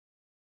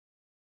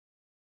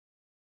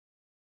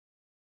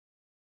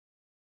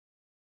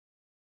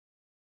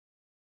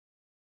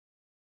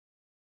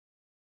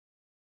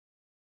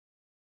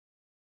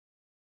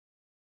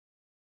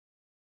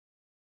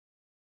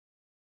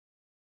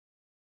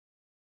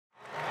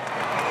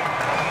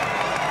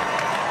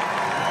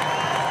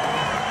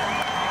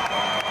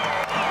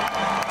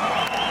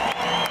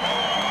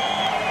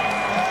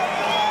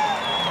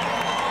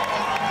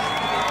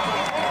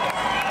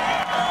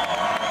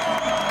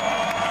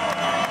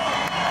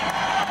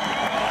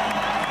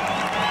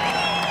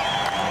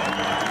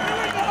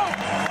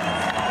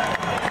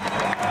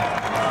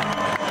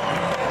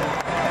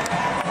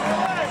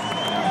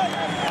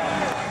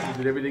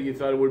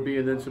thought it would be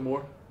and then some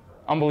more?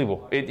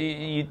 Unbelievable.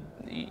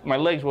 My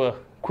legs were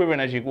quivering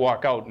as you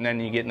walk out, and then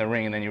you get in the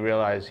ring, and then you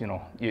realize, you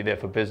know, you're there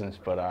for business.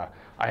 But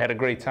I had a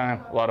great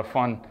time, a lot of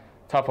fun,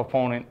 tough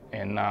opponent,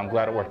 and I'm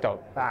glad it worked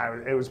out.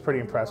 It was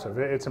pretty impressive.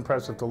 It's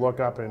impressive to look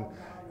up and,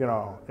 you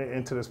know,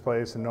 into this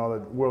place and know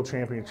that world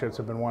championships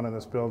have been won in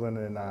this building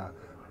and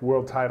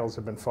world titles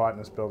have been fought in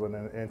this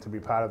building, and to be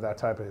part of that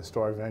type of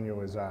historic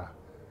venue is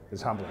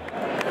humbling.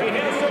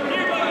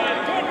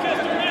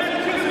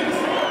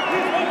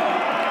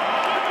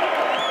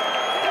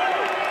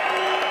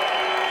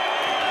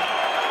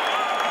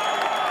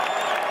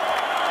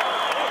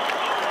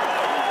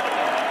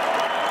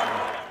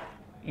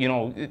 You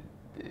know,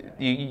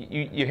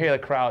 you hear the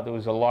crowd. There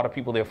was a lot of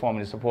people there for me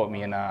to support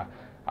me, and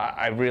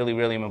I really,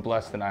 really am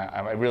blessed, and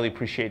I really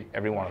appreciate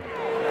every one of them.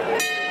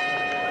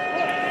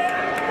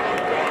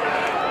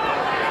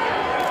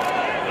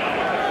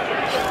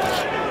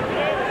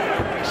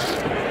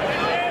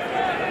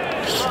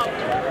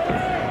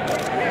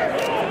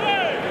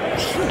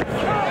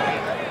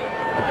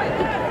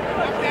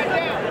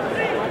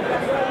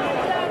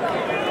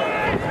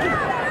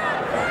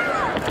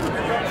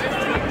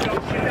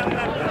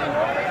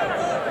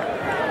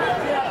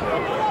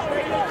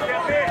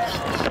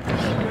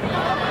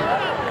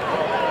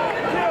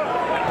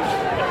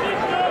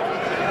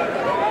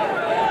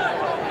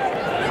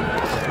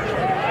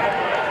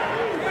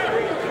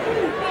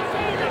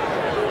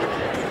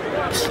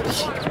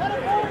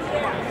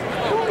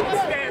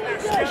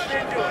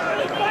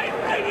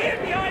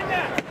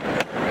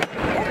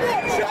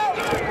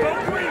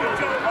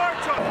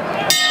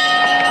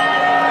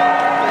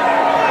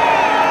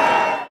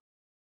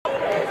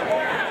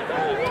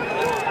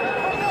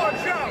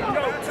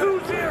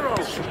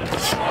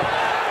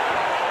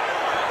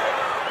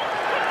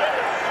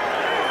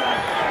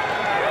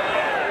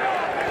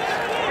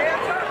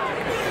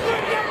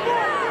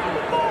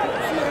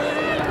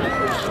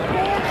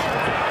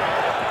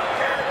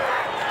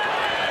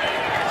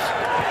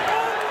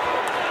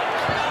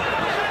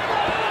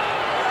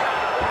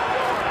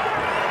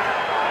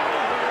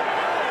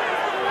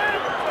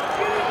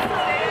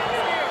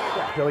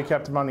 Billy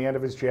kept him on the end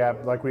of his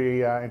jab, like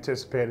we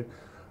anticipated.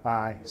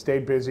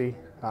 Stayed busy.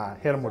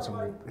 Hit him with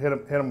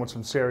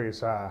some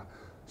serious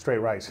straight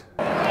rights.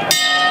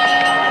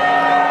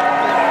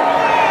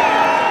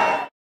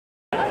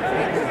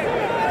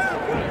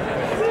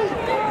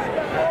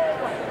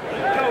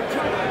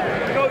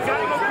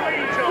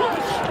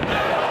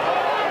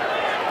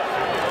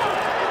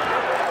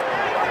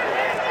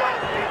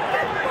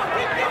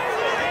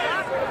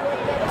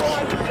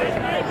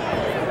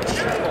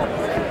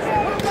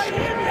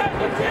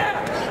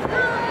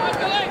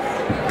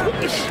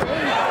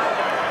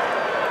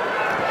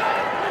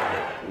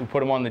 We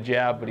put him on the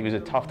jab, but he was a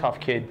tough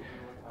kid.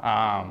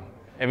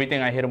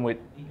 Everything I hit him with,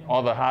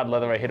 all the hard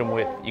leather I hit him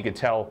with, you could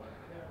tell.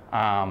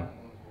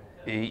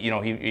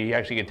 He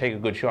actually could take a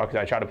good shot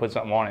because I tried to put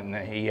something on it, and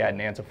he had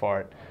an answer for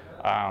it.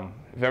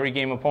 Very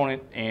game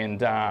opponent,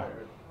 and a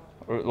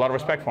lot of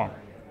respect for him.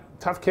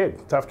 Tough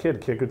kid.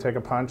 Kid could take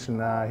a punch,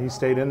 and he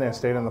stayed in there,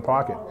 stayed in the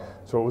pocket.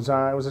 So it was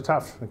a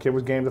tough. The kid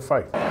was game to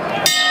fight.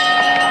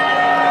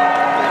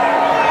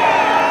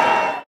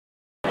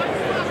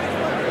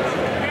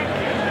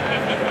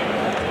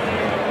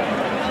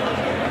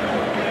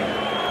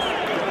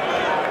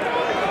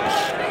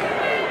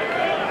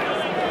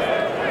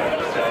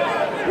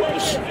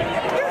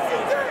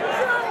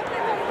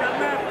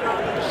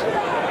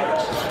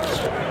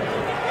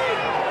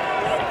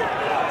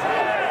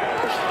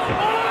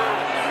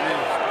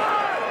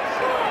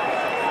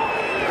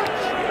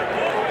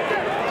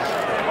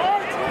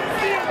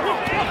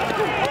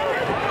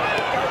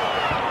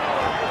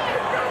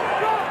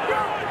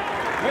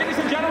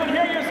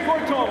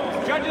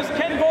 Judges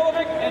Ken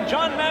Golovic and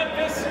John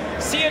Manfis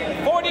see it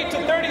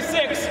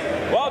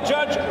 40-36, while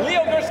Judge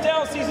Leo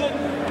Gerstel sees it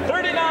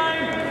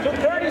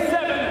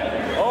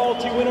 39-37. All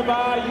to winner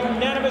by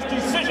unanimous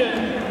decision,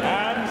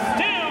 and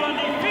still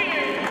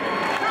undefeated.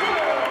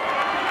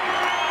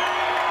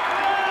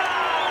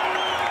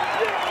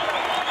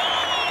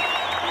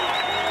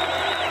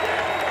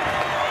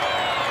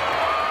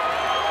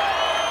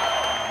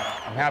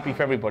 I'm happy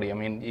for everybody. I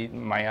mean,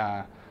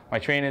 my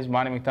trainers,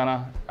 Monty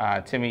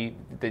McDonough, Timmy,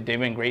 they've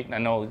been great. And I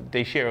know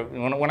they share.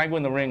 When I go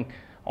in the ring,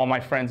 all my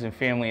friends and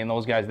family and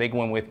those guys, they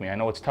go in with me. I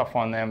know it's tough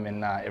on them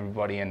and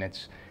everybody, and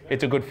it's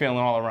a good feeling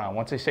all around.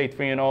 Once they say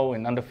 3-0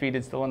 and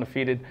undefeated, still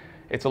undefeated,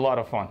 it's a lot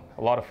of fun.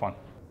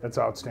 It's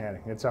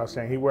outstanding. It's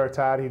outstanding. He worked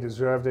hard. He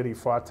deserved it. He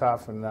fought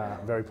tough, and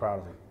very proud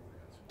of him.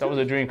 That was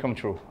a dream come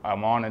true.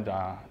 I'm honored,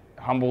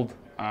 humbled.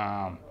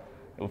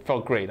 It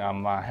felt great.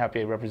 I'm happy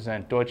I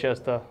represent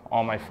Dorchester,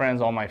 all my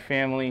friends, all my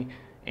family,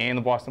 and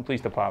the Boston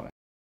Police Department.